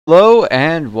Hello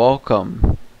and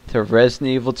welcome to Resident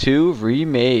Evil 2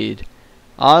 Remade.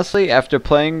 Honestly, after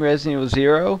playing Resident Evil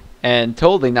 0 and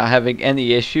totally not having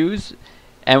any issues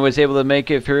and was able to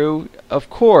make it through, of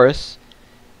course,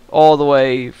 all the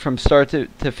way from start to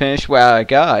finish without a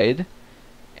guide,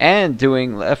 and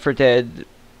doing Left 4 Dead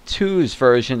 2's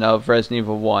version of Resident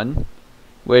Evil 1,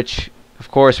 which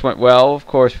of course went well, of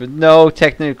course with no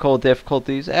technical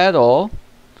difficulties at all.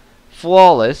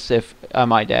 Flawless, if I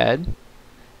might add.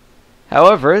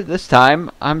 However, this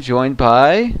time I'm joined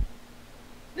by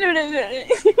Two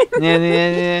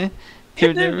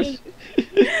nervous. I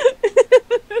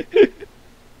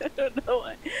don't know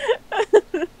why.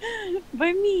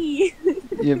 By me.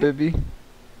 Yeah, baby.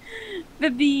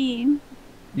 Baby.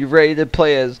 You ready to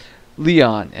play as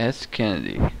Leon S.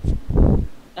 Kennedy?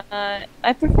 I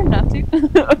prefer not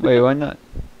to. Wait, why not?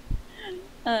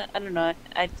 I don't know.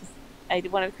 I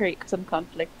want to create some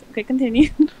conflict. Okay, continue.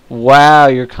 Wow,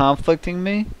 you're conflicting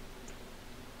me?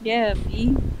 Yeah,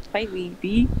 B. Fight me,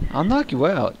 B. I'll knock you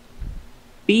out.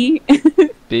 B.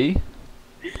 B?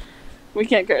 We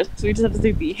can't curse. We just have to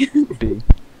do B. B.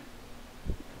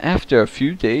 After a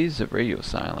few days of radio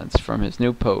silence from his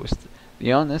new post,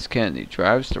 Leon S. Kennedy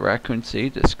drives to Raccoon City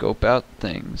to scope out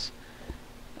things.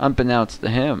 Unbeknownst to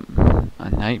him, a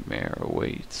nightmare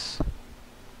awaits.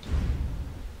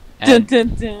 Dun,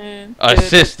 dun, dun,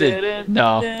 Assisted. dun, dun,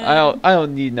 No, dun, I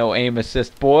don't need no aim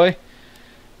assist, boy.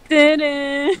 dun,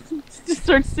 dun. Just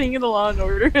start singing the Law and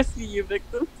Order SVU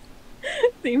victims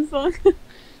theme song.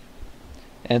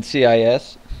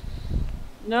 NCIS.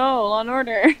 No, Law and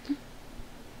Order.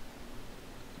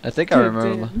 I think I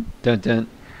remember. Dun dun.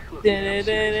 Dun, dun,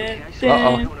 dun, Uh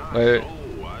dun. oh. Wait.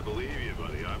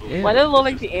 Yeah. Why did it look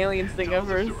like the aliens thing at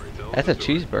first? That's a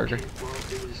cheeseburger.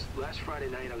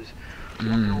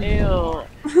 Ew.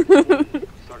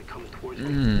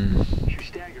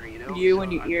 You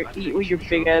when you eat with your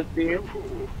big ass beard.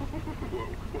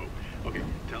 Okay,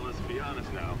 tell us, be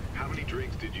honest now. How many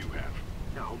drinks did you have?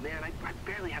 No, man, I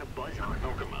barely had a buzz on.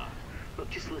 Oh, come on. Look,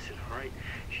 just listen, all right?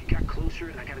 She got closer,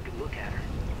 and I got a good look at her.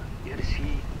 You had to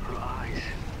see her eyes,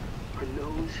 her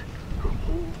nose, her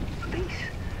whole face.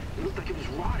 It looked like it was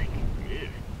rotting. Yeah.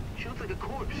 She looked like a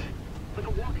corpse. Like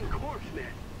a walking corpse, man.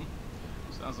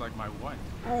 Sounds like my wife.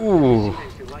 Ooh.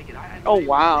 If you like it, I Oh, really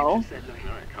wow. was that night.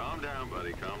 All right, calm down,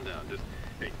 buddy. Calm down. Just,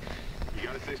 hey, you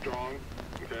gotta stay strong,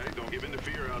 okay? Don't give in to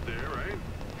fear out there, right?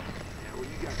 Yeah, well,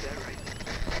 you got that right.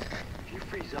 If you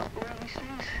freeze up around these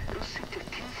things, it'll sink your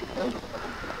teeth in you.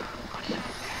 Watch out,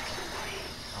 somebody.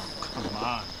 Oh, come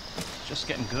on. It's just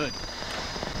getting good.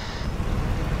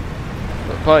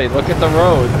 Buddy, look at the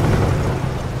road.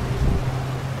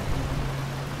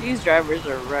 These drivers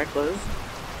are reckless.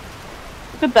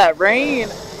 Look at that rain.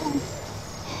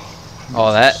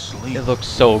 Oh, that it looks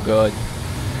so good.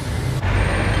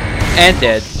 And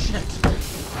dead.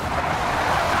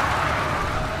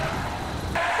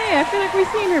 Hey, I feel like we've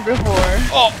seen her before.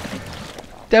 Oh,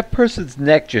 that person's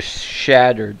neck just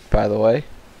shattered. By the way,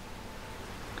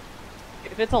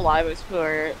 If it's alive, I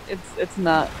swear it's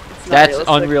not. that's realistic.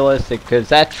 unrealistic because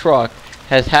that truck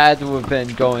has had to have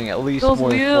been going at least Those more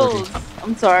wheels. than 40.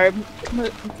 I'm sorry.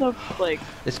 But it's so like.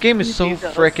 This game is so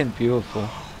Jesus. freaking beautiful.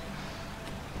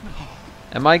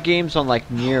 And my game's on like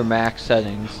near max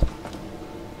settings.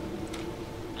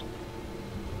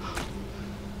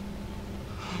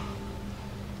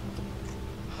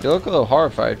 You look a little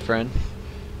horrified, friend.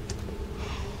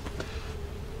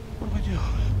 What do I do?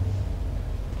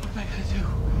 What am I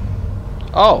gonna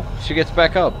do? Oh, she gets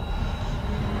back up.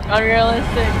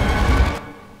 Unrealistic.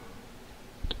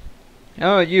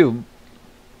 Oh, you.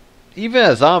 Even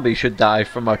a zombie should die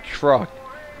from a truck.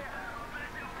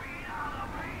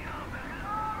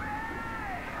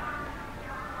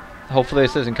 Hopefully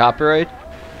this isn't copyright.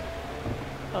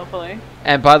 Hopefully.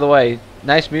 And by the way,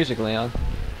 nice music, Leon.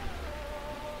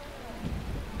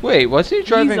 Wait, was he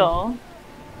driving? Diesel.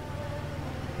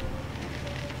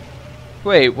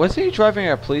 Wait, was he driving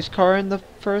a police car in the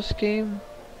first game?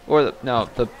 Or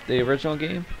the original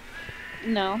game?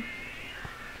 No.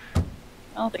 I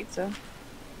don't think so.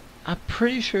 I'm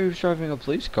pretty sure he was driving a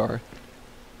police car.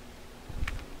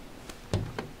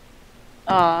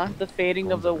 The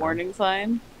fading of the warning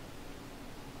sign.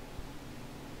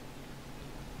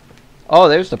 Oh,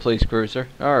 there's the police cruiser.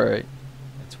 Alright.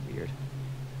 That's weird.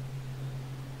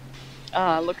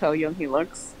 Look how young he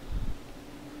looks.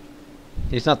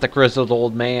 He's not the grizzled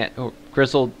old man, or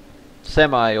grizzled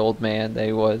semi-old man that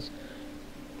he was.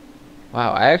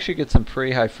 Wow, I actually get some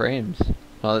pretty high frames.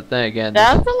 Well, then again...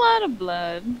 That's a lot of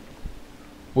blood.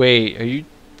 Wait, are you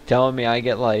telling me I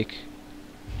get like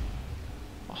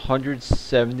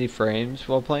 170 frames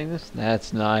while playing this?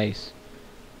 That's nice.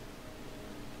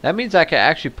 That means I can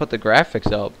actually put the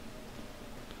graphics up.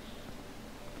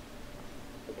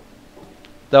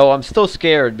 Though I'm still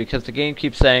scared because the game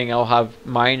keeps saying I'll have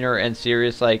minor and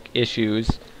serious like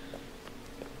issues.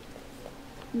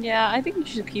 Yeah, I think you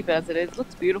should keep it as it is. It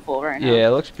looks beautiful right now. Yeah,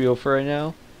 it looks beautiful right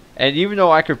now. And even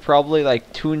though I could probably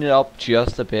like tune it up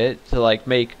just a bit to like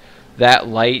make that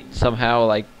light somehow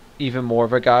like even more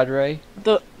of a god ray.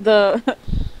 The the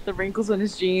wrinkles on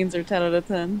his jeans are 10 out of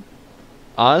 10.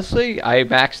 Honestly, I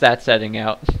maxed that setting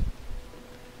out.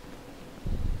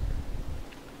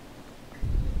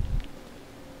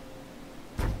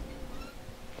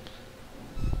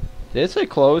 Did it say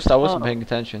closed? I wasn't paying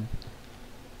attention.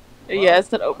 Yeah, it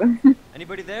said open.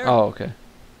 Anybody there? Oh, okay.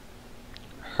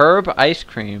 Herb ice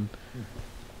cream.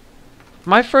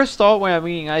 My first thought when I'm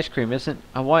eating ice cream isn't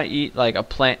I want to eat like a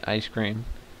plant ice cream.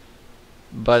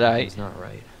 But Something's not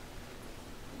right.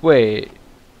 Wait.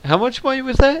 How much money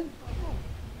was that?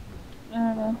 I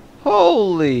don't know.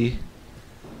 Holy.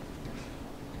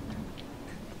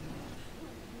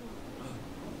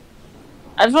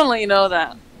 I just want to let you know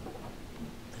that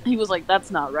he was like,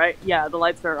 "That's not right." Yeah, the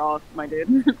lights are off, my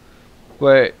dude.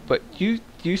 Wait, but you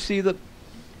see the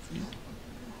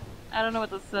I don't know what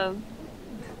this says.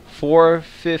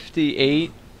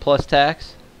 $4.58 plus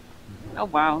tax? Oh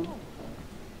wow.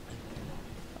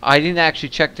 I didn't actually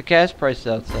check the gas prices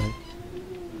outside.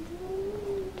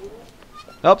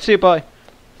 Oh, see you, bye.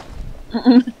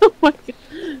 Oh my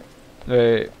God.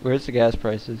 Wait, where's the gas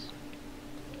prices?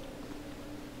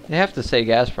 They have to say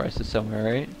gas prices somewhere,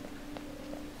 right?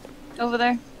 Over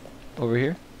there. Over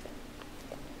here?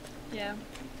 Yeah.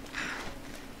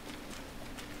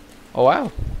 Oh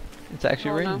wow, it's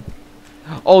actually Oh, raining.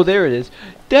 Oh, there it is.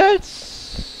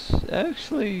 That's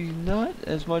actually not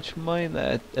as much money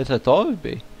as I thought it would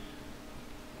be.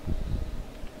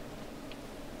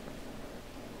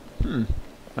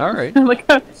 Alright. Like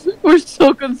we're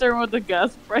so concerned with the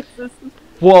gas prices.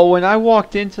 Well, when I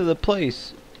walked into the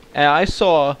place and I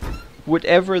saw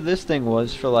whatever this thing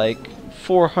was for like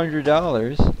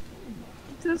 $400. It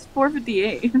says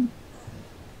 $4.58.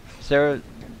 Is there?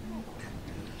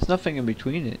 There's nothing in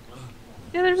between it.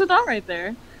 Yeah, there's a dot right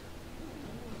there.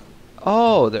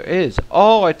 Oh, there is.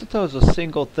 Oh, I thought that was a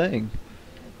single thing.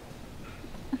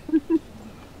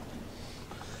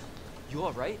 You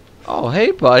alright? Oh,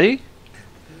 hey, buddy.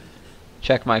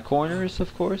 Check my corners,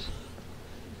 of course.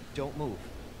 Don't move.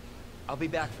 I'll be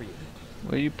back for you.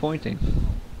 Where are you pointing?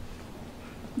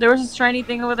 There was a shiny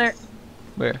thing over there,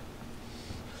 Where?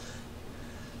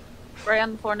 right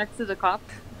on the floor next to the cop.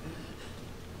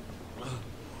 I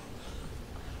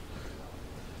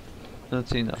don't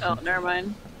see nothing. Oh, never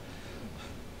mind.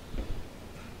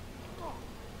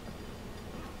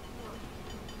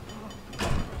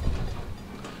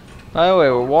 By the way,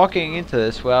 we're walking into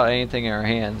this without anything in our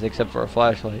hands except for a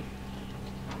flashlight.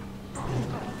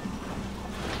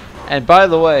 And by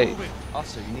the way,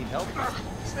 Officer, you need help?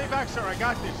 Stay back, sir. I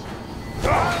got this.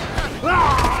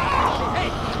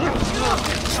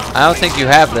 I don't think you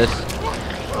have this.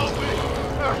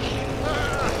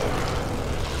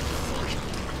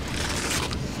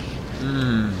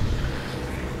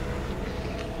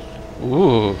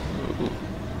 Ooh.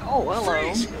 Oh,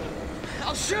 hello.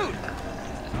 I'll shoot!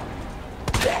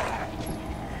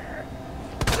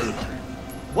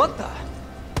 What the?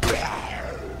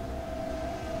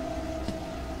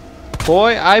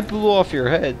 Boy, I blew off your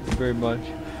head very much.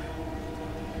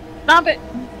 Stop it!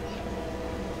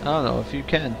 I don't know if you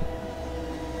can.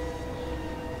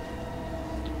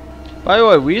 By the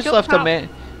way, we just Kill left the a cop. man.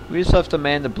 We just left a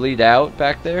man to bleed out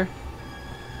back there.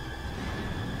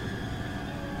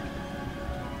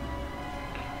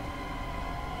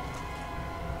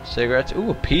 Cigarettes.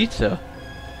 Ooh, a pizza.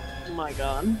 Oh my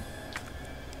god.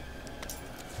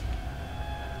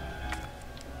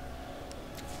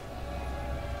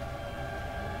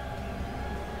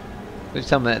 Please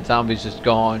tell me that zombie's just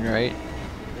gone, right?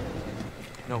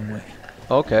 No way.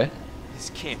 Okay. This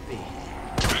can't be.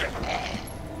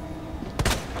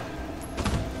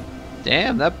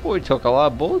 Damn, that boy took a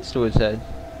lot of bullets to his head.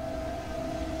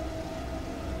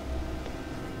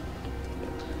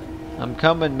 I'm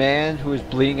coming, man, who is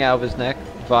bleeding out of his neck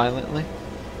violently.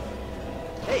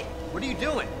 Hey, what are you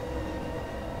doing?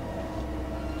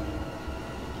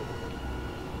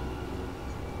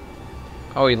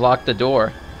 Oh, he locked the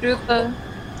door. Through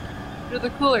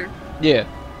the cooler. Yeah.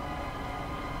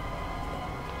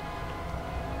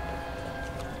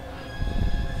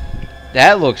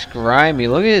 That looks grimy.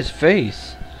 Look at his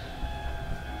face.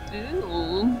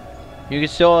 Ooh. You can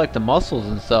still like the muscles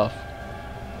and stuff.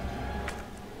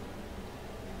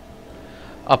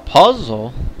 A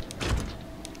puzzle?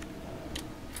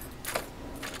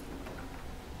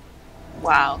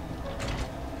 Wow.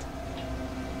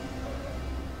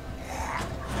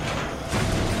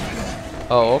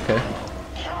 Oh, okay.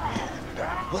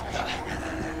 What the?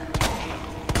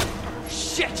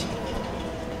 Shit!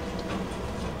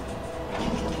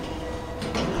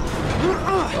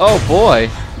 Oh boy.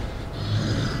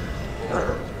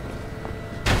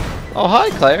 Oh, hi,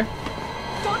 Claire.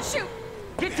 Don't shoot!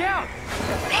 Get down!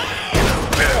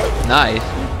 Nice.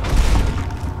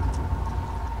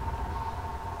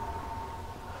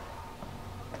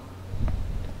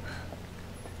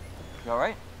 You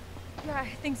alright? Yeah, I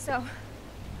think so.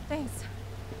 Thanks.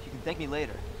 You can thank me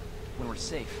later, when we're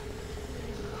safe.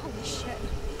 Holy shit.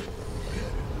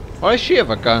 Why does she have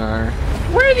a gun on her?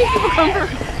 Where did these people come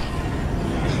from?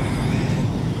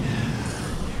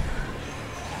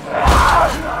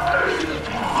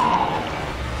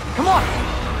 Come on!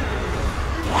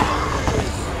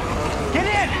 Get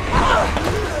in!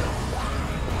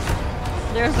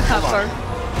 There's the cop car.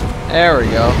 There we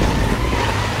go.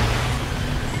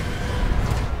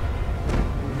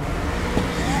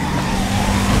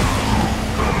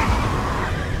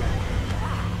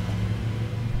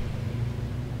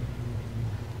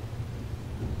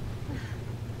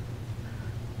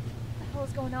 What the hell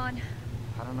is going on?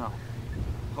 I don't know.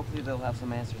 Hopefully they'll have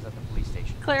some answers at the police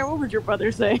station. Claire, what would your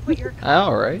brother say? Wait, you're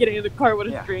All right. Getting in the car with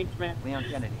a Yeah. strange man. Leon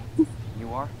Kennedy.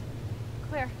 You are?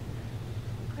 Claire.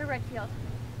 Claire Redfield.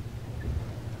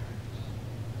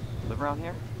 Live around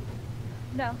here?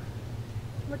 No. I'm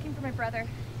looking for my brother.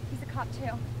 He's a cop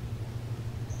too.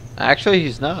 Actually,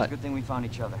 he's It's a not. good thing we found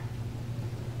each other.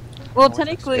 Well,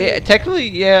 technically, Yeah, technically,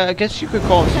 yeah. I guess you could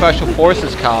call him Special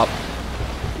Forces cop.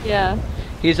 yeah.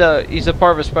 He's a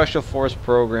part of a Special Force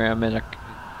program, and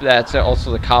that's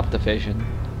also the cop division.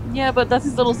 Yeah, but that's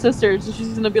his little sister, so she's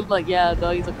gonna be like, yeah,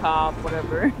 though he's a cop,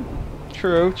 whatever.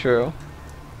 True, true.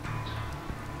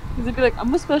 He's gonna be like,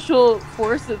 I'm a special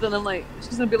forces, and I'm like,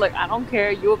 she's gonna be like, I don't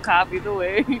care, you a cop either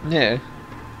way. Yeah.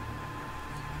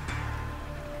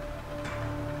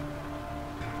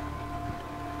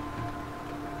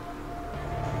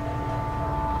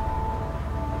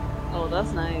 Oh,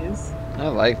 that's nice. I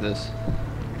like this.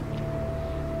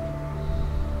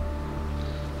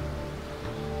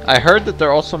 I heard that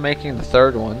they're also making the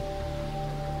third one.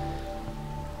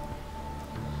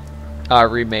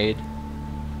 Remade.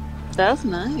 That's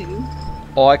nice.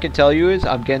 All I can tell you is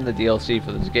I'm getting the DLC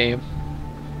for this game.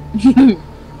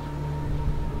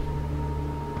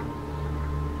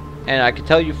 And I can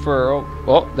tell you for...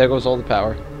 Oh, there goes all the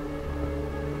power.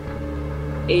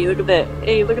 Hey, look at that.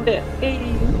 Hey, look at that.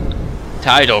 Hey.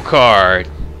 Title card.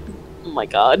 Oh my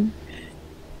god.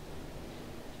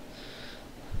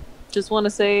 Just want to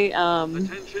say,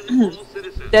 Attention all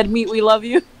citizens. Dead Meat, we love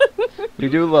you. We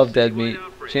do love Dead Meat.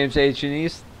 James H.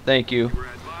 Janice, thank you. You are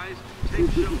advised to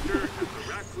take shelter at the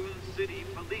Raccoon City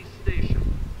Police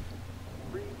Station.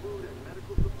 Free food and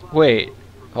medical supplies. Wait,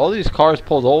 all these cars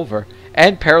pulled over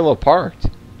and parallel parked.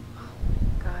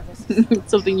 God, this is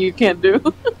Something you can't do.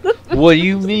 What do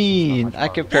you mean? I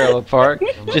can parallel park,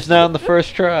 just not on the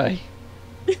first try.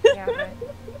 yeah, but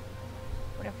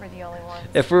what if we're the only ones?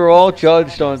 If we were all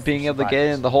judged on being able to get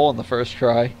in the hole in the first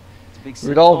try, It's a big we'd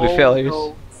city. all be Oh, failures.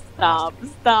 no. Stop,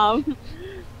 stop.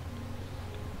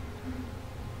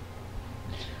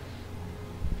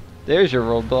 There's your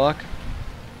roadblock.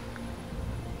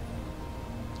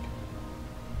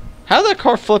 How'd that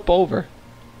car flip over?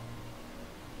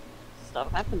 Stuff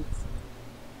happens.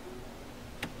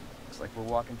 Looks like we're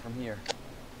walking from here.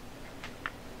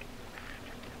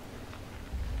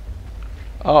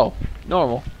 Oh,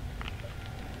 normal.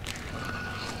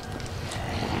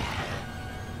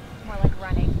 More like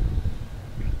running.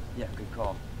 Yeah, good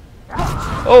call.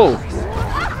 Oh!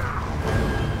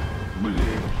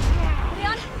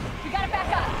 Leon, you gotta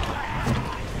back up.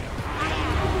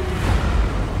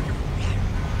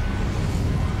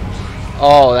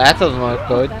 Oh, that doesn't look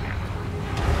good.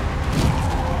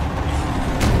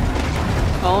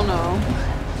 Oh no.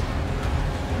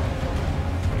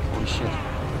 Holy shit.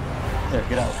 There,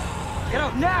 get out. Get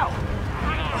out now!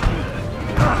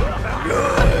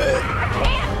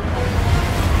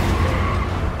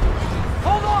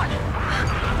 Hold on!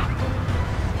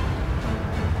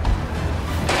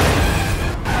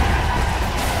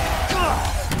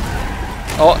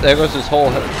 Oh, there goes his whole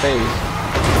face.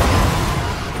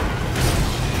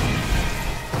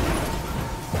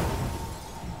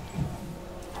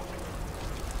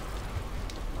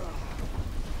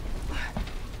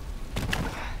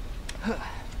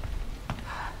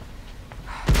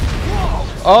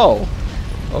 Oh,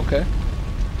 okay.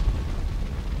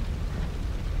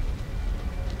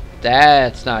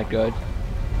 That's not good.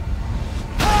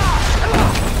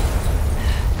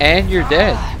 And you're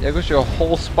dead. There goes your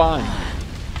whole spine.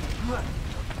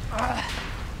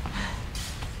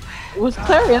 Was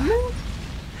Claire in there?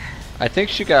 I think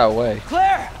she got away.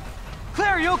 Claire! Claire,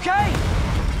 are you okay?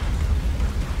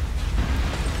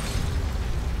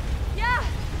 Yeah.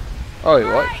 Oh, wait,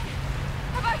 what? Right.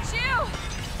 How about you?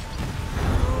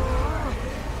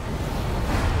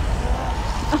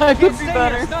 I could Stay be here,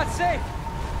 better. it's not safe.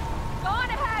 Go on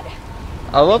ahead.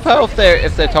 I love how if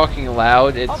they're talking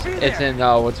loud, it's in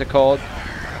what's it called?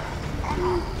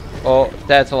 Oh,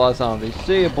 that's a lot of zombies.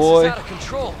 See ya, boy. This is out of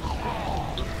control.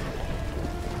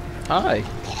 Hi.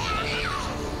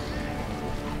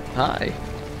 Hi.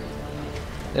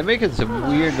 They're making some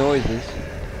weird noises.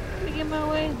 Let me get my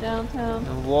way downtown.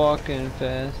 I'm walking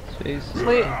fast, faces.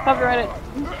 Wait, copyright it.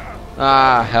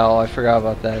 Ah, hell, I forgot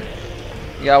about that.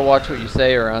 You gotta watch what you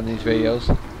say around these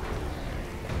videos.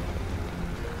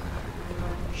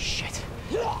 Shit.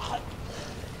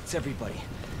 It's everybody.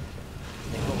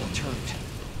 They all turned.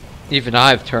 Even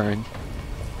I've turned.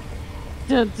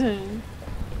 Dun, dun.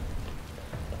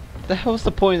 The hell's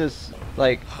the point of this,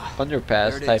 like, There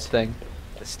underpass it type is. thing?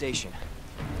 The station.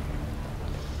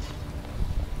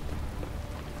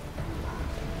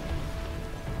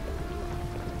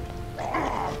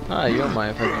 Ah, you don't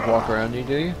mind if I just walk around you,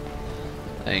 do you?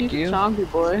 Thank He's you. a chonky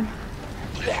boy.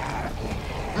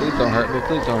 Please don't hurt me,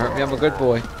 please don't hurt me, I'm a good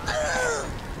boy.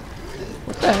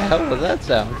 What the hell was that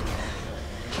sound?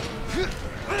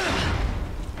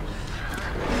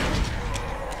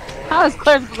 How is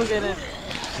Claire supposed to get in?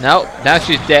 No, now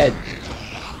she's dead.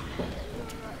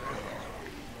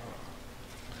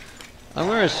 I'm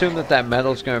gonna assume that that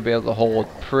metal's gonna be able to hold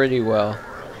pretty well.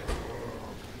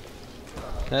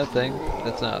 That thing?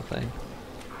 That's not a thing.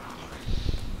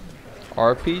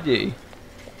 RPD.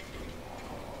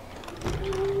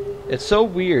 It's so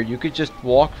weird, you could just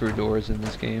walk through doors in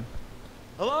this game.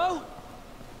 Hello?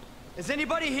 Is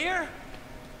anybody here?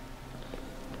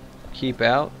 Keep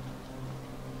out.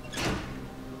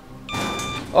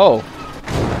 Oh.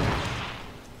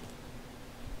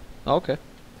 Okay.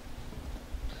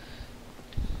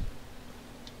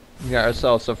 We got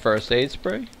ourselves some first aid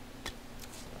spray.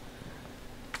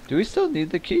 Do we still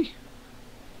need the key?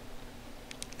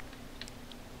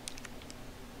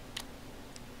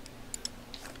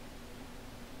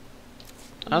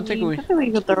 I don't think we... I think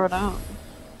we could throw it out.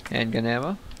 Handgun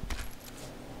ammo.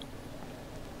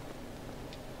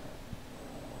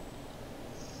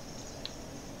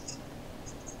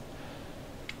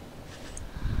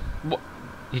 What?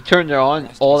 You turned it on,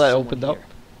 all that opened up?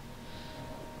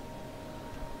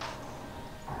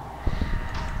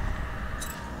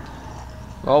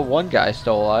 Well, one guy's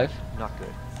still alive. Not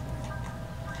good.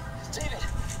 David,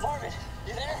 Marvin,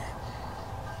 you there?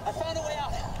 I found a way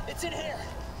out. It's in here.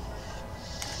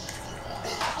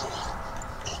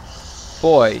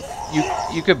 Boy,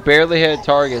 you could barely hit a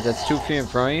target that's 2 feet in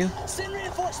front of you. Send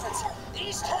reinforcements.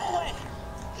 East hallway.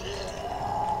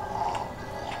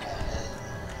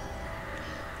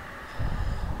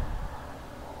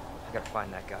 I gotta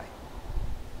find that guy.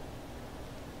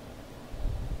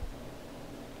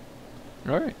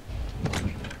 Alright.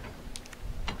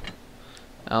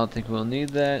 I don't think we'll need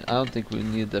that. I don't think we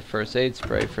need the first aid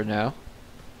spray for now.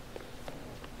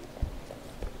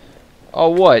 Oh,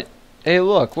 what? Hey,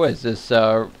 look, what is this,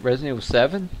 Resident Evil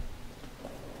 7?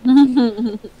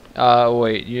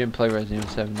 Wait, you didn't play Resident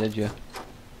Evil 7, did you?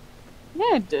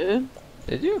 Yeah, I did.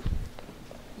 Did you?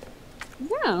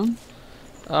 Yeah.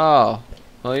 Oh,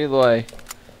 well, either way,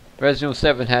 Resident Evil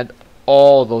 7 had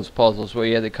all those puzzles where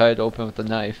you had to cut it open with a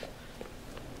knife.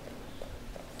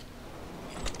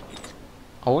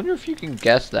 I wonder if you can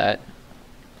guess that.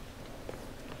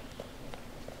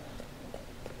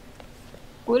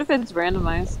 What if it's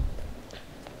randomized?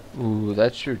 Ooh,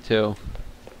 that's true too.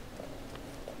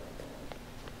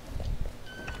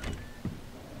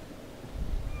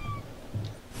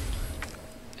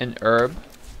 An herb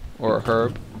or a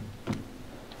herb?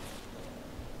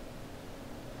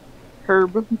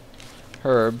 Herb.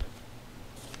 Herb.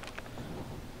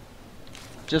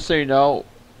 Just so you know,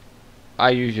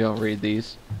 I usually don't read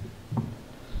these.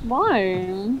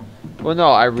 Why? Well,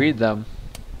 no, I read them.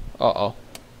 Uh-oh.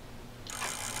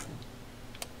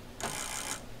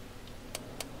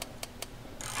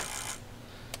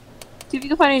 See if you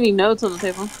can find any notes on the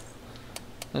table.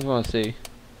 I just want to see.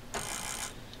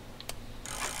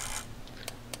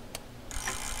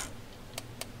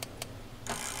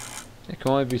 It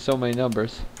can only be so many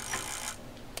numbers.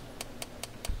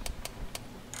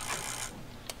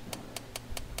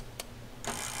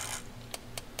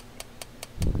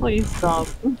 Please stop.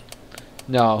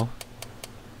 No.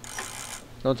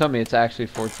 Don't tell me it's actually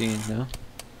 14, no?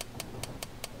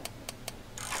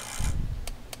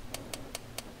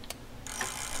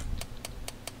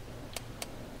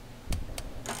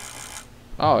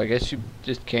 Oh, I guess you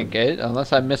just can't get it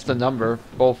unless I missed the number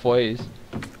both ways.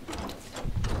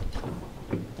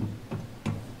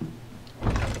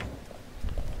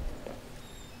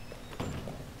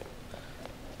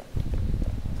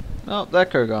 Oh,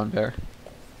 that could have gone better.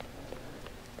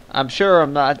 I'm sure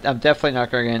I'm definitely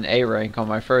not going to get an A rank on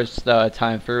my first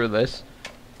time through this.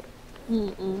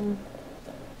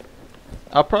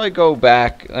 I'll probably go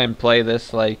back and play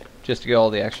this, like, just to get all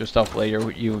the extra stuff later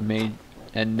what you made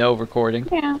and no recording.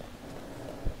 Yeah.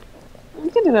 We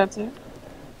can do that too.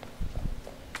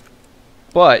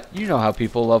 But, you know how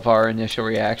people love our initial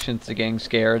reactions to getting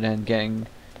scared and getting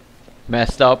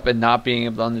messed up and not being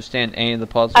able to understand any of the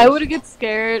puzzles. I would get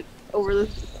scared over the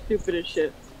stupidest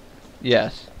shit.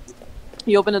 Yes.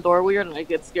 You open a door weird and I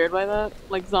get scared by that.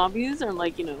 Like zombies or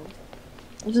like, you know,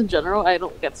 just in general, I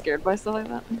don't get scared by stuff like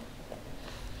that.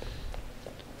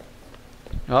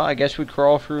 Well, I guess we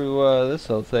crawl through this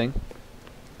whole thing.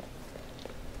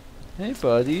 Hey,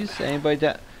 buddies. Anybody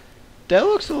that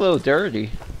looks a little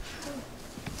dirty.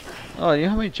 Oh, you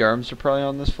know how many germs are probably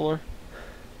on this floor?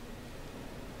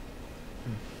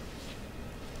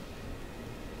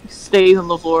 Stays on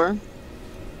the floor.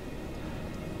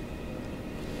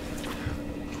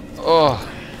 Oh.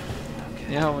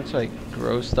 You know how much, like,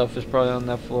 gross stuff is probably on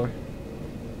that floor?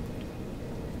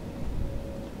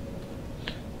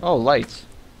 Oh, lights.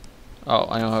 Oh,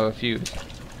 I don't have a fuse.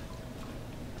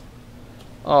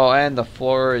 Oh, and the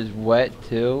floor is wet,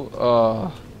 too.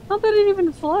 Oh. How did it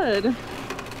even flood?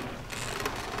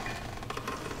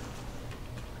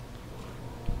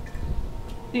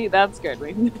 See, that scared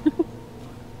me.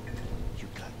 You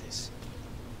got this.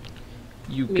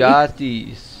 You Me? got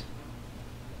these.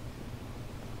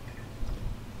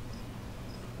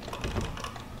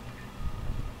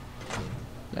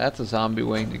 That's a zombie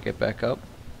waiting to get back up.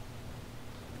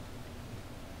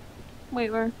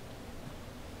 Wait, where?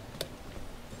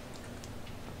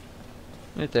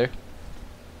 Right there.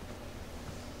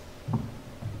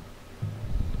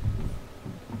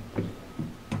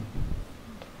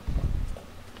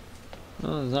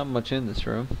 Oh, there's not much in this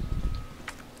room.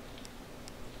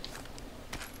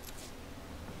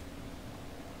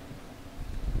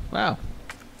 Wow.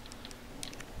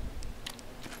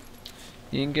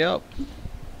 You can get up.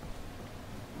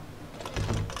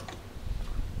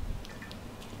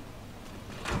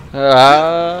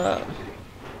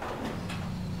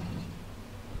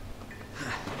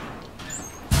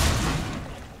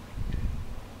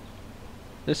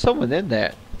 There's someone in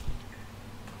there.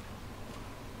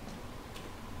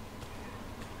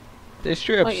 They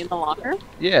stripped. Wait, in the locker?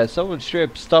 Yeah, someone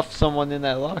stuffed someone in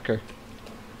that locker.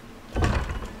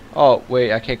 Oh,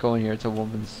 wait, I can't go in here. It's a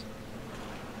woman's.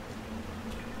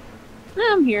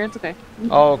 Nah, I'm here. It's okay.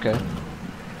 Oh, okay.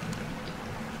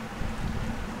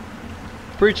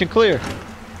 Preach and clear.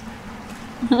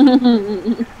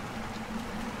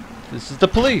 This is the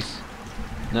police.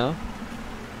 No?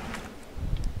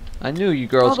 I knew you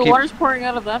girls Oh, the water's pouring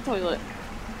out of that toilet.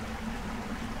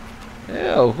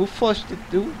 Ew, who flushed it?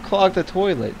 Who clogged the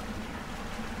toilet?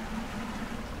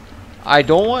 I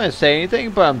don't want to say anything,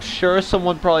 but I'm sure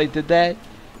someone probably did that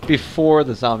before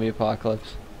the zombie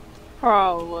apocalypse.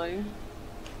 Probably.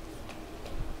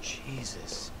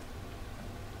 Jesus.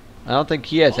 I don't think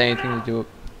he has anything to do with.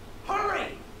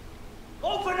 Hurry!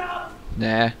 Open up!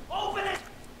 Nah. Open it!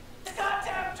 The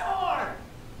goddamn door!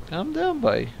 Calm down,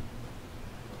 buddy.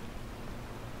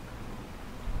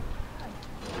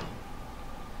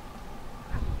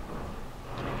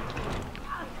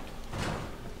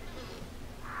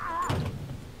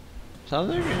 Sounds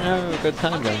like you're having a good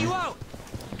time, I'll get you guys. out!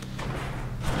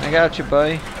 I got you,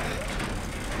 buddy.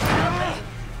 Help me!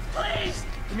 Please!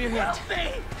 Give me your hand. Help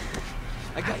me!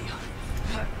 I got you.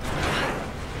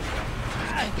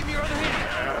 Give me your other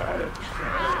hand.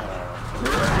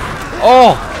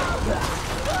 Oh!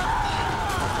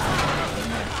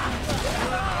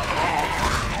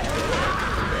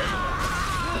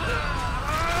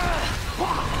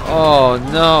 Oh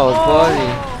no,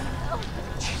 buddy.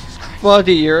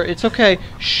 Buddy, it's okay.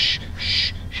 Shh,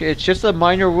 shh, shh. It's just a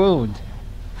minor wound.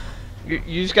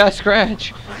 You just got a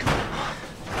scratch.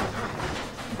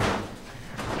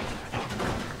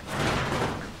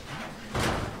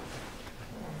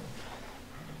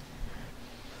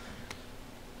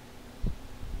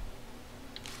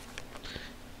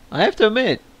 I have to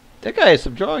admit, that guy has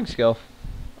some drawing skill.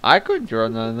 I couldn't draw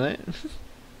none of that.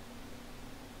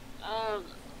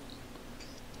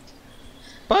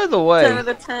 By the way, 10 out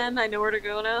of 10. I know where to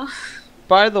go now.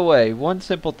 by the way, one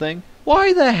simple thing.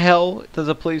 Why the hell does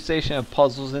a police station have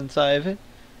puzzles inside of it?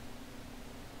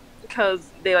 Because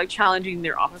they like challenging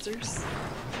their officers.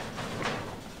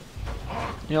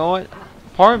 You know what?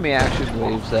 part of me actually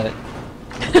believes that.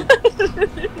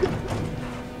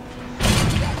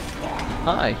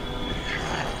 Hi.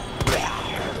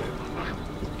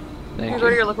 Thank You go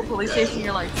to you. your local police station,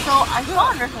 you're like, so I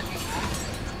saw her.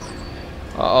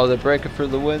 Uh oh, they're breaking through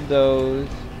the windows.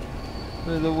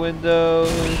 Through the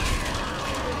windows.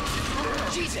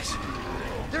 Jesus!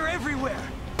 They're everywhere!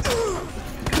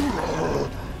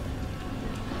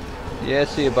 Yeah,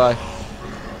 see you, bye.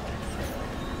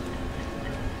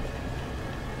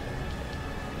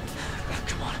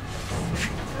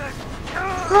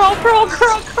 Crawl, crawl,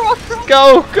 crawl, crawl, crawl.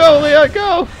 Go, go, Leon,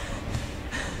 go!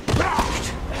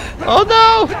 Oh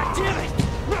no! Damn it!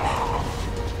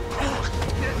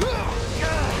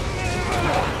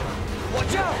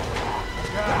 Watch out!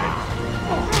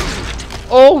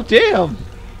 Oh damn!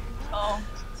 Oh,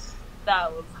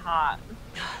 that was hot.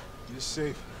 You're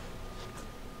safe.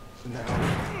 For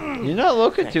now. You're not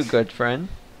looking too Thanks. good, friend.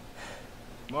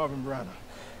 Marvin Browner.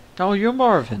 Oh, you're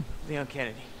Marvin. Leon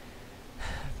Kennedy.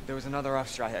 There was another off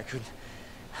strike. I couldn't.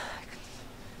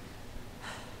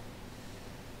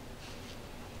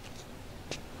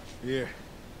 Here.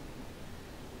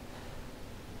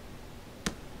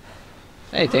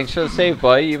 Hey, thanks for the save,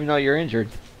 buddy, even though you're injured.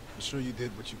 I'm sure you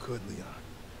did what you could, Leon.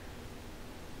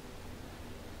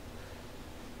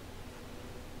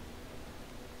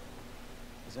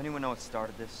 Does anyone know what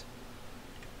started this?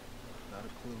 Not a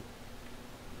clue.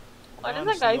 Why does that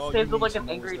Honestly, guy all stand you up like need an to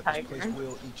know angry is that this tiger? place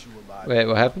will eat you alive. Wait,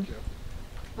 what happened?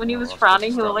 When he was Well, I frowning,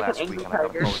 he supposed looked to like start an angry last week, and I got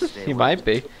tiger. proposed to stay He away. might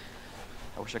be.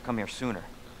 I wish I'd come here sooner.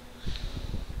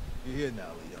 You're here now,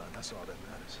 Leon. That's all that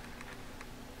matters.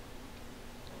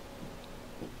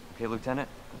 Okay, Lieutenant?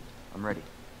 I'm ready.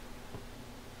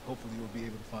 Hopefully you'll be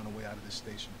able to find a way out of this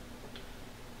station.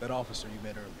 That officer you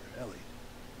met earlier, Ellie.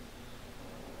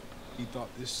 He thought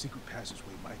this secret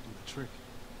passageway might do the trick.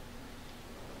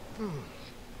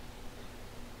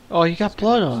 Oh, you got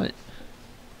blood on it.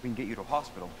 We can get you to a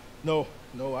hospital. No,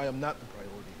 I am not the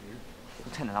priority here.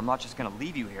 Lieutenant, I'm not just gonna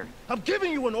leave you here. I'm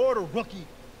giving you an order, rookie.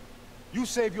 You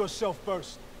save yourself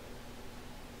first.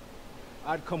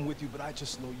 I'd come with you, but I'd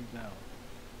just slow you down.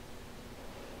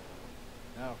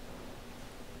 Now,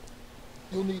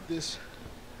 you'll need this.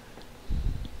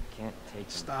 Can't take him.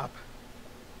 Stop.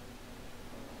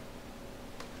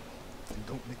 And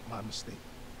don't make my mistake.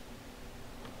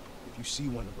 If you see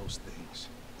one of those things,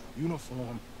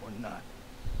 uniform or not,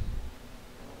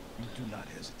 you do not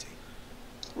hesitate.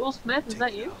 Will Smith, is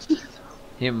that you?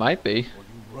 He might be. Or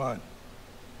you run.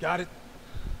 Got it?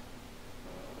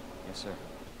 Yes, sir.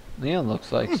 Leon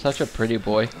looks like such a pretty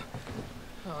boy.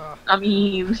 I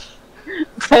mean,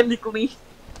 technically.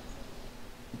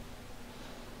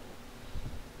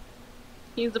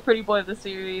 He's the pretty boy of the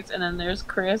series, and then there's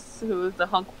Chris, who is the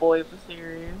hunk boy of the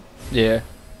series. Yeah.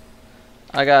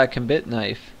 I got a combit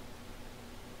knife.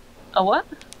 A what?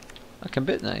 A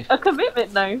combit knife. A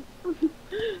commitment knife.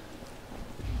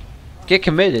 Get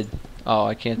committed. Oh,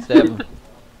 I can't stab him.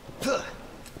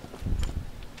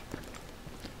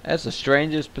 That's the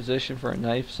strangest position for a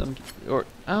knife. Or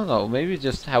I don't know. Maybe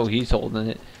just how he's holding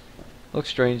it. Looks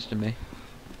strange to me.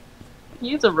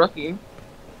 He's a rookie.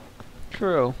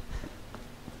 True.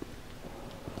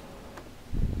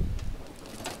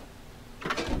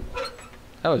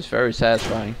 That was very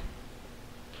satisfying.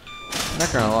 I'm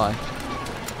not gonna lie.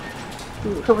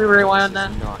 Could we rewind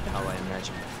that? Not how I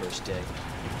imagined my first day.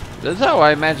 This is how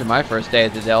I imagine my first day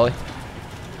at the deli.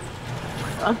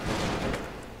 Huh?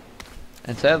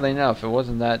 And sadly enough, it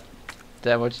wasn't that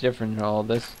much different in all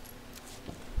this.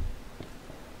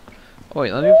 Oh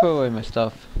wait, let me put away my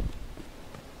stuff.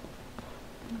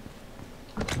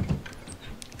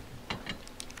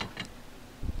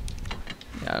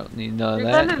 Yeah, I don't need none of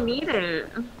You're that. gonna need it.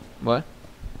 What?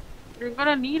 You're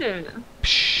gonna need it.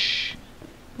 Psh,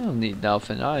 I don't need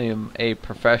nothing. I am a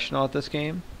professional at this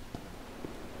game.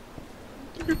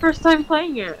 It's your first time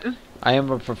playing it. I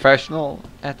am a professional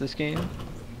at this game.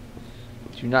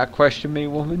 Do not question me,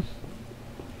 woman.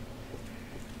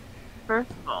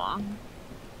 First of all.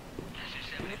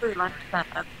 Maybe like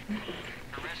that.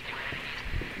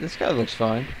 This guy looks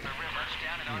fine.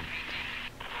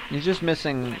 He's just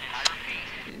missing.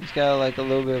 He's got like a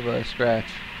little bit of a scratch.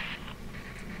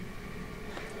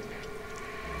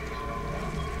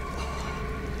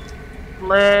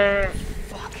 Lit.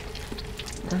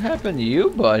 What happened to you,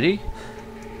 buddy?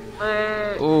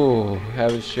 Lit. Ooh, how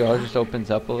his jaw just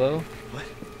opens up a little. What?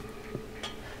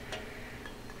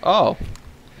 Oh.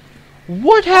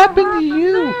 What happened to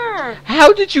you? there?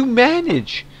 How did you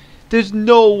manage? There's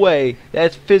no way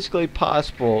that's physically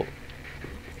possible.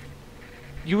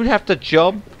 You would have to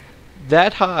jump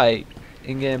that high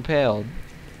and get impaled.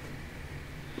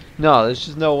 No, there's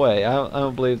just no way. I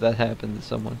don't believe that happened to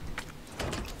someone.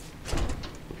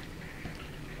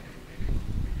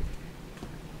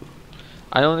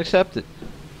 I don't accept it.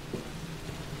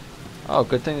 Oh,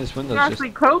 good thing this window's You're actually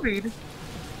Kobe'd.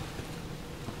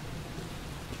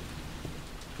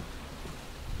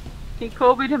 He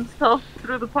Kobe'd himself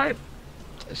through the pipe.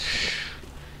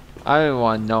 I don't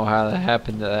want to know how that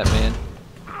happened to that man.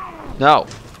 No.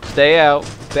 Stay out.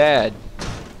 Bad.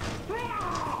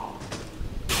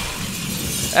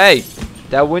 Hey!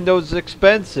 That window's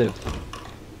expensive.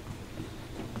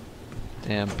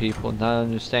 Damn people not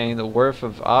understanding the worth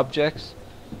of objects.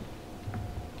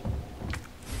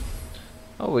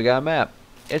 Oh, we got a map.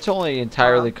 It's only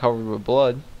entirely covered with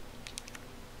blood.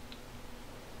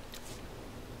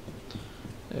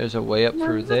 There's a way up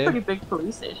through It's there. a pretty big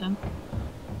police station.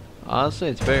 Honestly,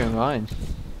 it's better than mine.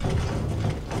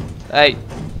 Hey!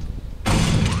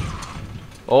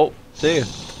 Oh, see ya.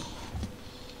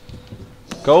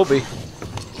 Kobe.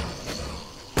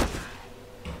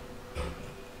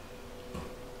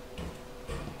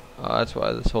 Oh, that's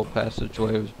why this whole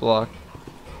passageway was blocked.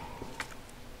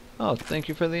 Oh, thank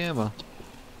you for the ammo.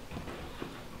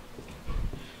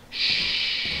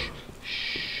 Shh.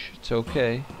 Shh. It's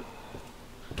okay.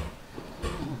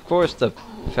 Of course the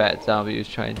fat zombie was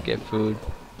trying to get food.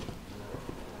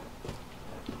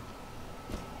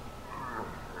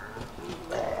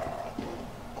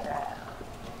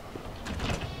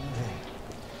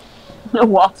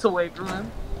 Walks away from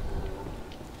him.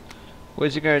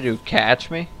 What's he gonna do? Catch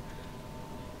me?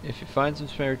 If you find some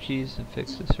spare keys, then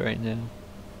fix this right now.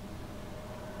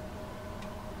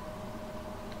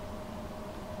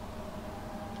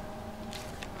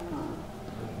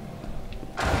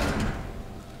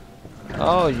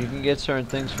 Oh, you can get certain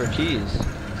things for keys.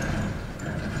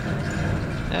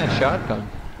 Yeah, shotgun.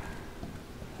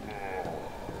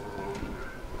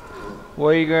 What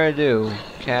are you gonna do?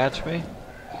 Catch me?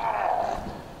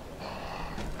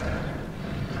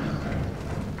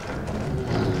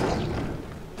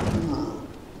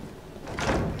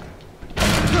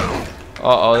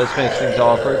 Uh-oh, this makes things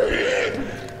awkward.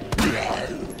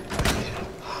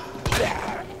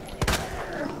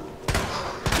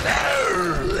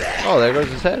 Oh, there goes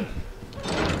his head.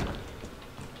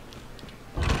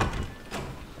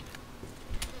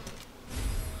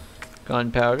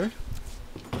 Gunpowder.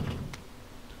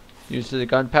 Using the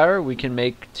gunpowder, we can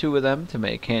make 2 of them to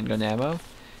make handgun ammo,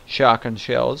 shotgun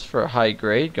shells for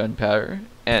high-grade gunpowder,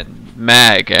 and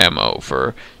mag ammo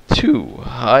for 2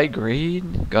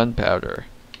 high-grade gunpowder.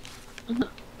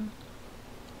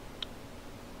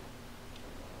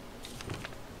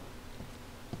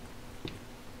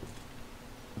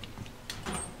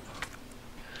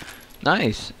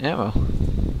 Nice ammo.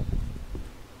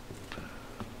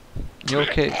 You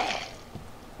okay?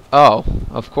 Oh,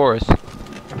 of course.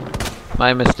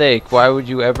 My mistake. Why would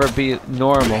you ever be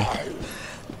normal?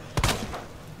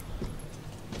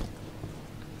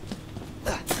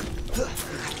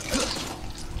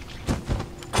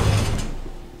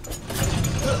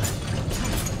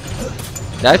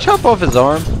 Did I chop off his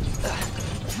arm?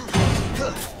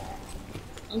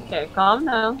 Okay, calm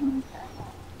down.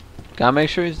 Gotta make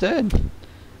sure he's dead.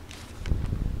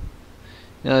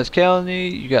 Now this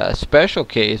Calendly, you got a special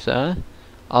case, huh?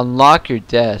 Unlock your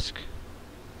desk.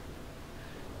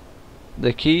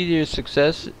 The key to your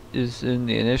success is in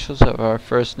the initials of our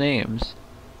first names.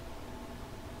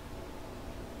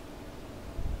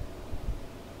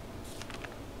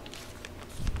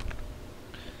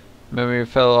 Remember your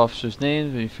fellow officers'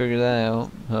 names when you figure that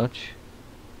out. Much.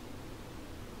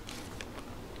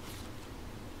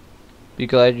 Be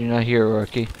glad you're not here,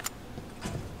 rookie.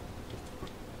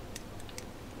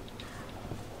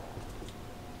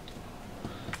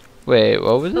 Wait,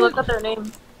 what was it? Look at their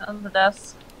names on the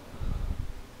desk.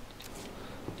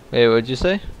 Wait, what'd you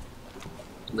say?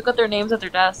 Look at their names at their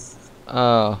desks.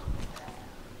 Oh.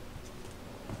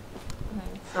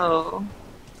 Okay, so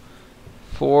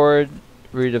Ford,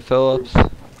 Rita Phillips.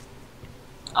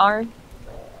 R.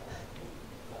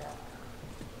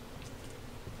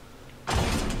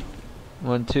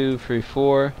 One, 2, 3,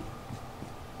 4,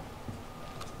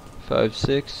 5,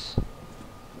 6,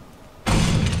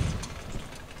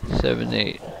 7,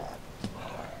 8.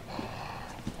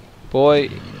 Boy,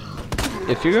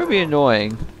 if you're gonna be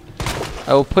annoying,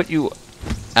 I will put you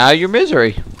out of your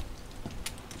misery.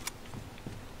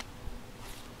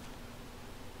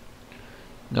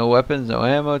 No weapons, no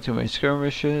ammo, too many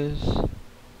skirmishes.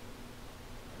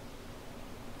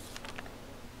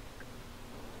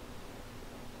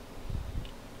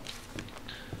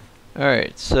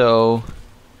 Alright, so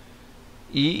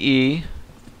EEDF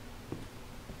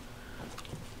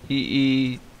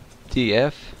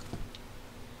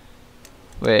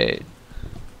Wait.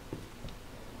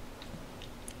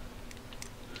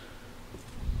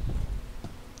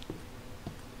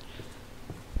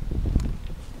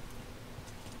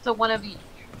 So one of each.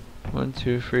 1,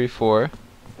 2, 3, 4.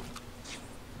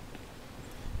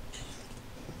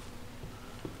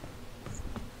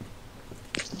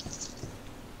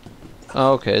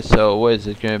 Okay, so what is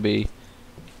it gonna be?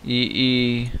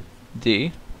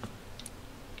 EED.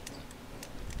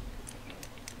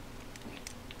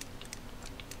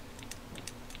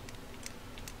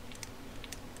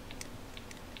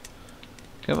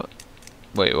 Come on.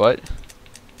 Wait, what?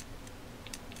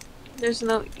 There's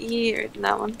no E in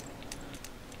that one.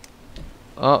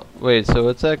 Oh, wait, so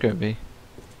what's that gonna be?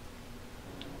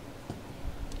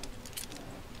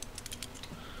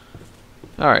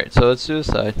 Alright, so let's do a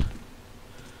side.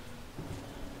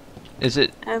 Is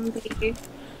it MB.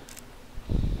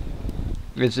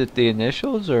 the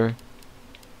initials or?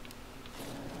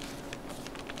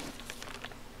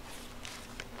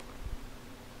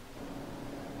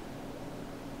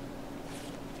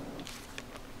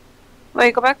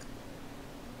 Wait, go back.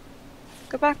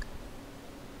 Go back.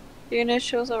 The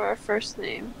initials of our first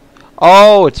name.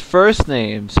 Oh, it's first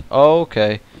names. Oh,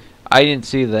 okay. I didn't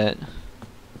see that.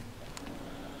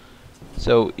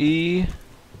 So E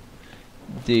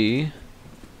D.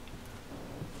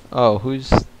 Oh,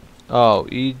 who's? Oh,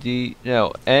 E D.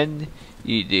 No, N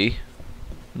E D.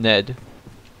 Ned.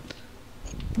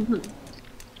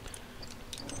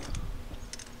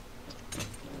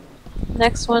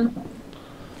 Next one.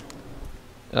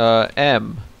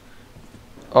 M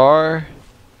R.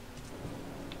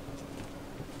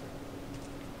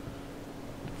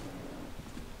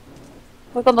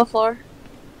 Look on the floor.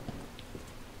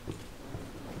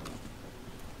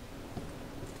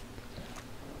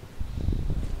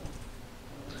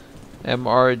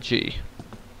 MRG.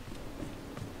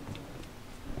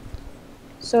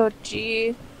 So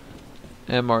G.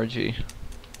 MRG.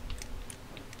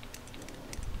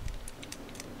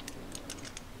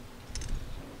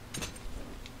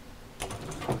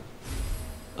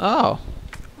 Oh,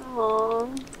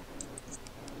 Aww.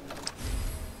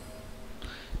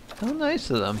 how nice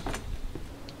of them.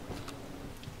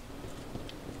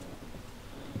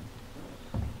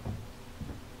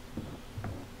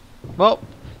 Well,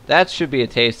 that should be a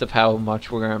taste of how much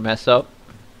we're gonna mess up.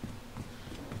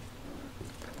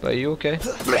 But you okay?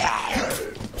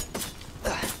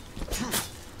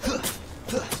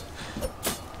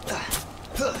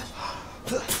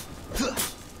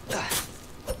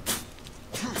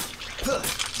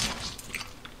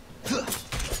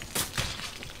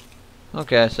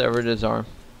 Okay, I severed his arm.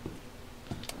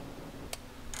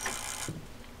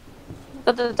 Look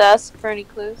at the desk for any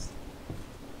clues.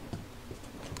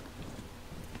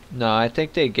 No, I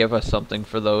think they give us something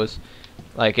for those.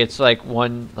 Like, it's like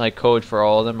one like code for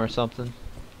all of them or something.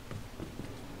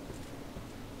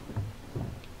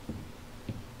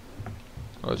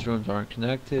 Those rooms aren't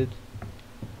connected.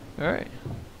 Alright.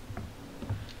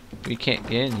 We can't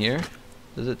get in here.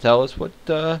 Does it tell us what,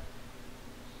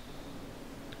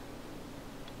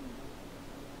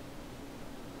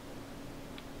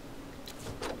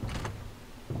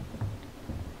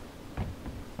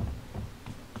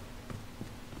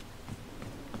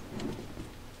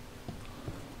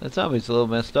 That zombie's a little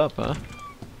messed up, huh?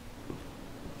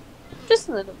 Just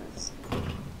a little bit.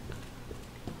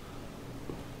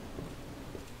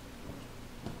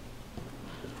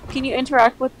 Can you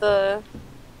interact with the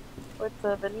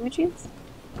vending machines?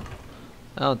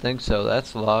 I don't think so.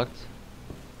 That's locked.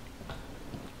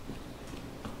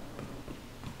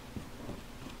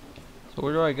 So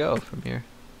where do I go from here?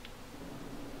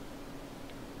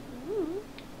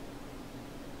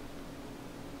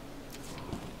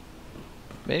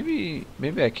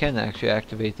 Maybe I can actually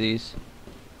activate these.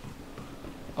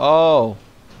 Oh.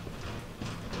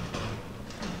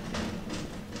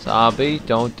 Zombie,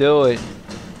 don't do it.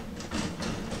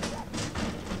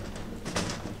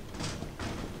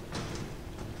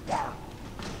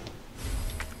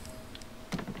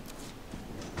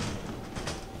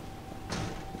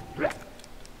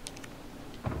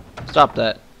 Stop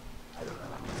that.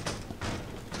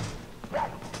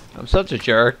 I'm such a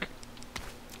jerk.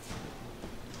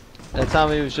 That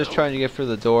time he was just trying to get through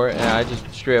the door and I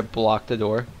just straight up blocked the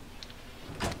door.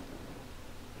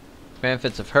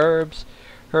 Benefits of herbs.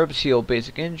 Herbs heal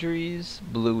basic injuries.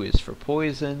 Blue is for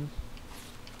poison.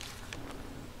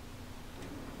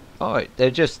 Oh,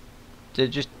 they just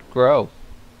grow.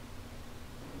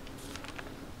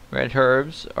 Red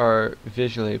herbs are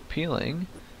visually appealing.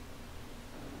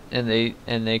 And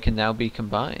they can now be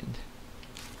combined.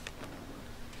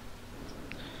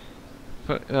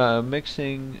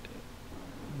 Mixing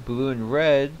Blue and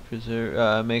red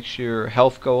makes your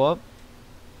health go up.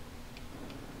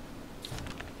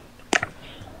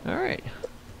 Alright.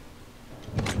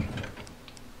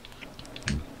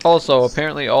 Also,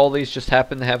 apparently all these just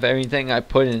happen to have everything I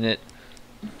put in it.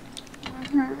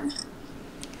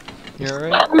 You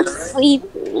alright? I'm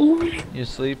sleepy. You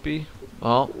sleepy?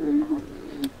 Well,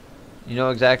 you know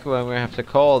exactly what I'm gonna have to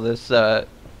call this now.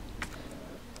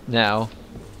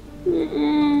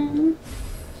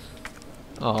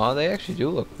 Aw, they actually do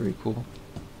look pretty cool.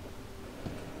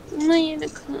 No, you're the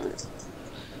clothes.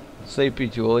 Sleepy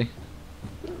Julie.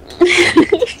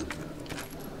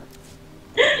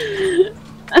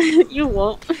 You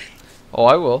won't. Oh,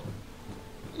 I will.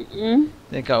 Mm-mm.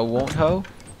 Think I won't, ho?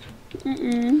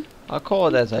 Mm-mm. I'll call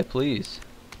it as I please.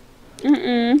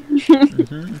 Mm-mm.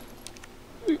 Mm-hmm.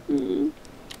 Mm-mm.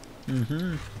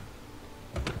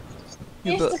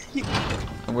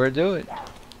 Mm-hmm. I'm gonna do it.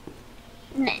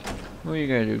 Nah. What are you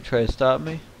gonna do? Try to stop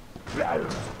me?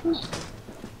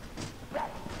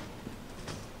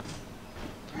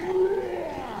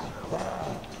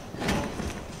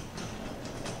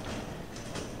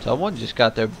 Someone just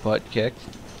got their butt kicked.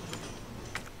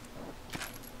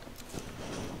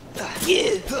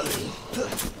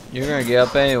 You're gonna get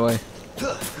up anyway.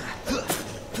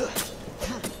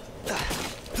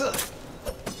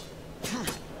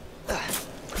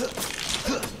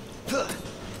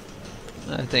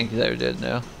 I think they're dead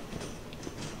now.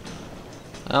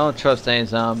 I don't trust any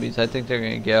zombies. I think they're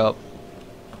gonna get up.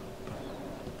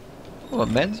 Oh, a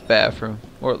men's bathroom.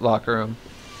 Or locker room.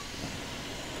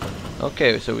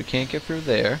 Okay, so we can't get through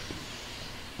there.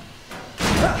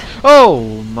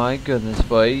 Oh my goodness,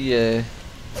 buddy. Yeah.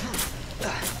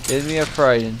 Give me a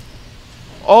frighten.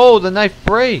 Oh, the knife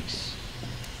breaks!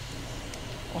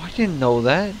 Oh, I didn't know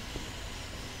that.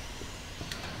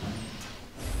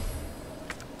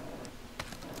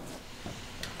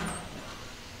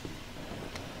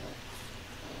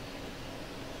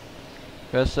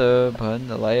 Press a button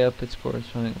to light up its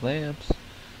corresponding lamps.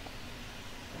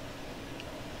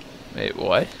 Wait,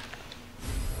 what?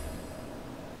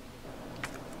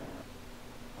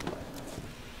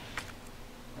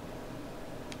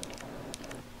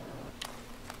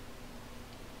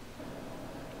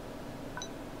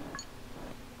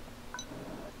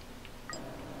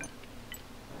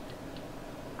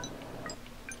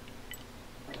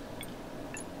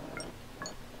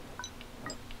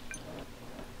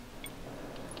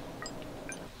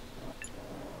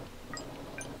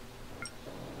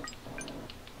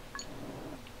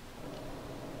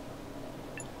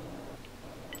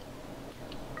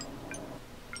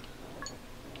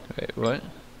 Wait, what?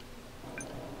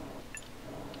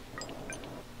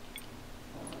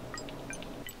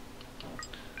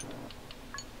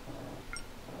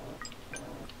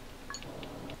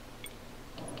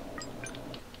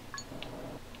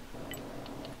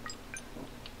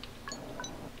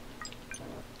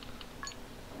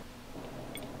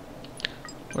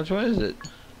 Which one is it?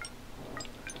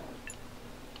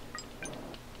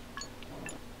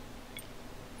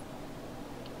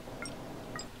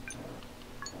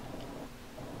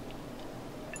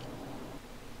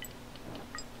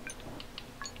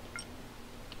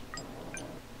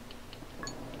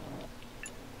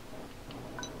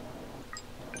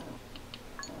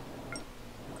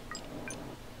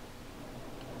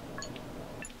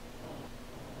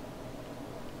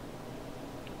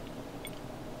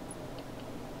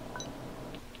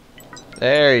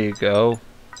 There you go.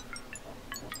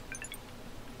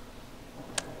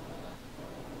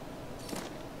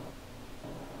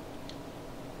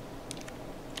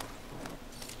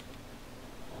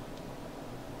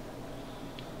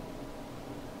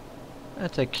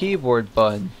 That's a keyboard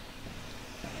button.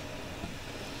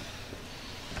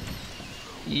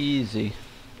 Easy.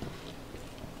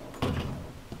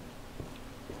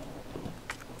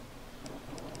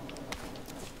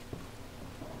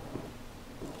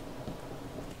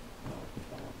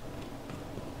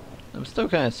 I'm still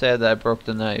kind of sad that I broke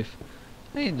the knife.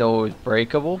 I didn't know it was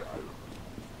breakable.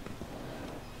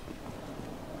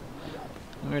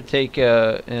 I'm gonna take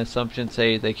an assumption,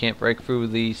 say they can't break through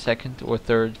the second or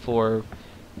third floor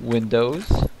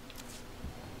windows.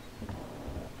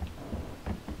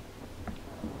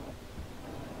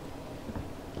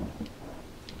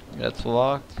 That's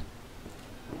locked.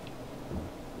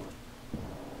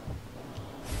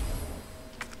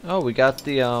 Oh, we got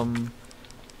the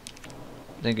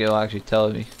I think it'll actually tell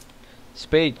me.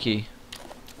 Spade key.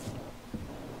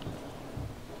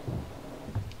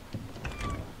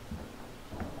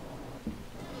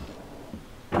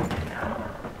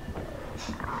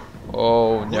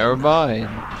 Oh, never mind.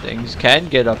 Things can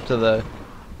get up to the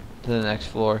next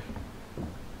floor.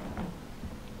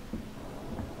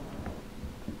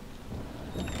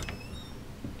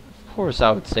 course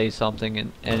I would say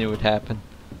something and it would happen.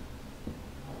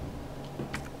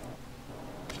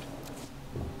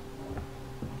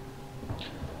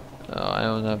 Oh, I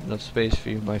don't have enough space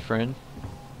for you, my friend.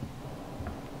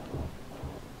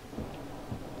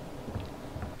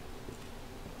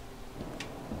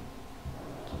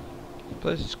 This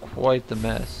place is quite the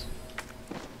mess.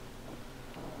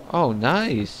 Oh,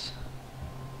 nice.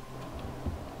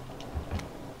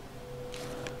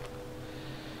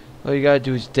 All you gotta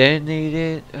do is detonate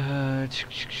it.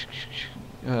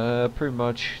 Pretty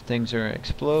much things are gonna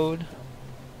explode.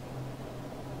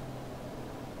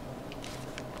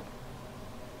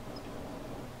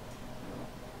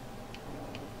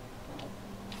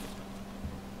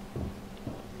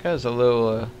 Guy's a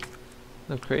little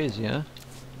crazy, huh?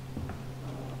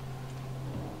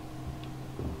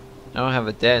 I don't have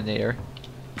a detonator.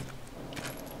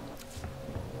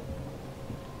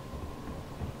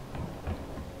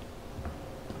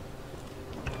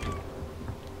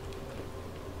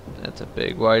 That's a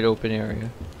big wide open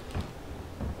area.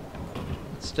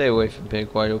 Let's stay away from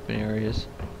big wide open areas.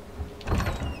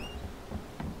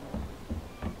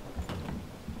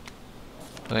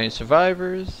 Any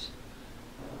survivors?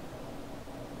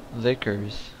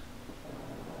 Liquors.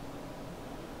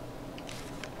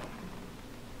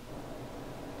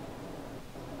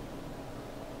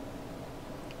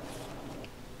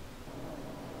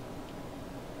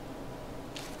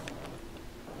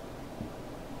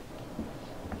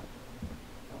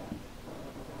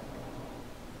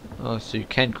 Oh, so you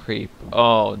can creep.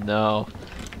 Oh no.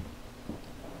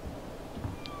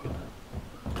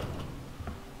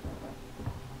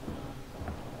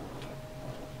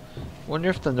 Wonder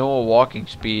if the normal walking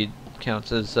speed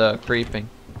counts as creeping.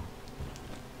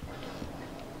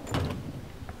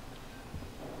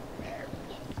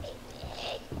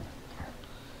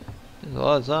 There's a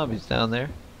lot of zombies down there.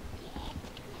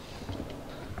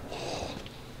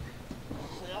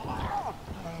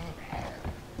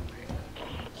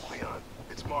 Leon,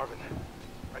 it's Marvin.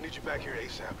 I need you back here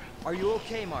ASAP. Are you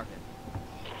okay, Marvin?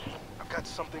 I've got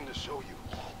something to show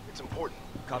you. It's important.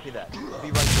 Copy that. I'll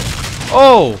be right there.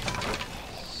 Oh!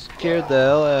 Scared the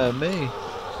hell out of me.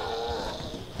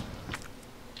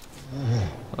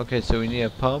 Okay, so we need a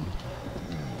pump.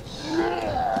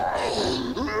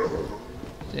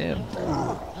 Damn.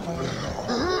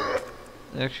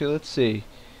 Actually, let's see.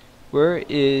 Where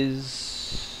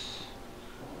is...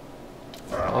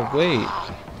 Oh, wait.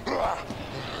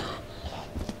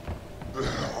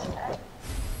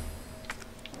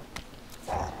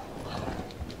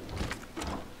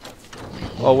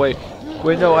 Oh, wait.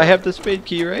 Wait, no, I have the spade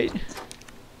key, right?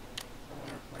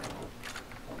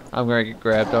 I'm gonna get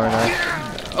grabbed, aren't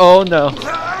I? Oh, no.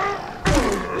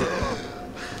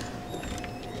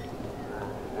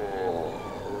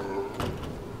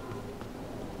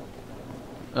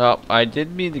 Oh, I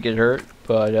didn't mean to get hurt,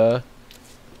 but,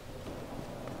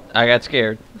 I got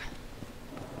scared.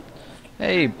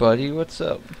 Hey, buddy, what's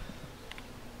up?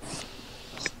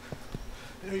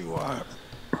 There you are.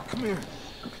 Come here.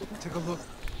 Take a look.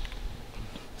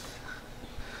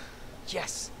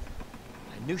 Yes.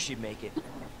 I knew she'd make it.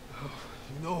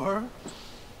 You know her?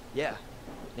 Yeah.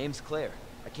 Name's Claire.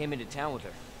 I came into town with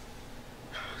her.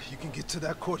 You can get to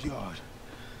that courtyard.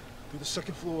 Through the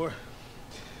second floor.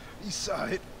 East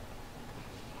side.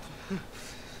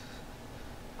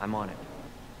 I'm on it.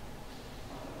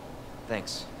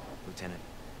 Thanks, Lieutenant.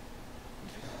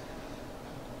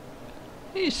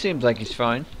 He seems like he's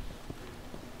fine.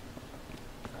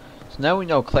 So now we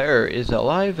know Claire is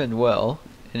alive and well,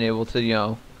 and able to, you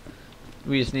know,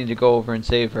 we just need to go over and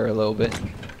save her a little bit.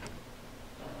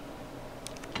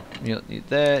 We don't need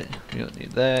that. We don't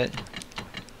need that.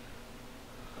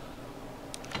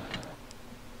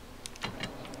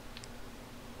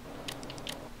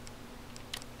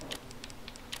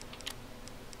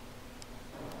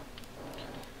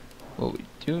 What we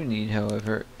do need,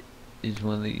 however, is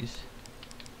one of these.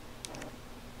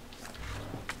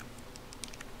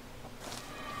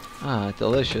 Ah,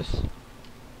 delicious.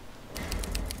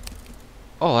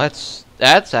 Oh,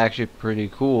 that's actually pretty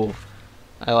cool.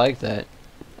 I like that.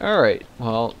 Alright,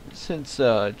 well, since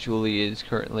Julie is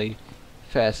currently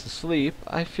fast asleep,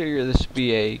 I figure this would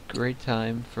be a great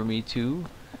time for me to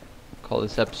call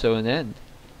this episode an end.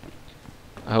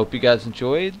 I hope you guys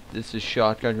enjoyed. This is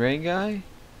Shotgun Rain Guy,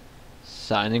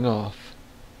 signing off.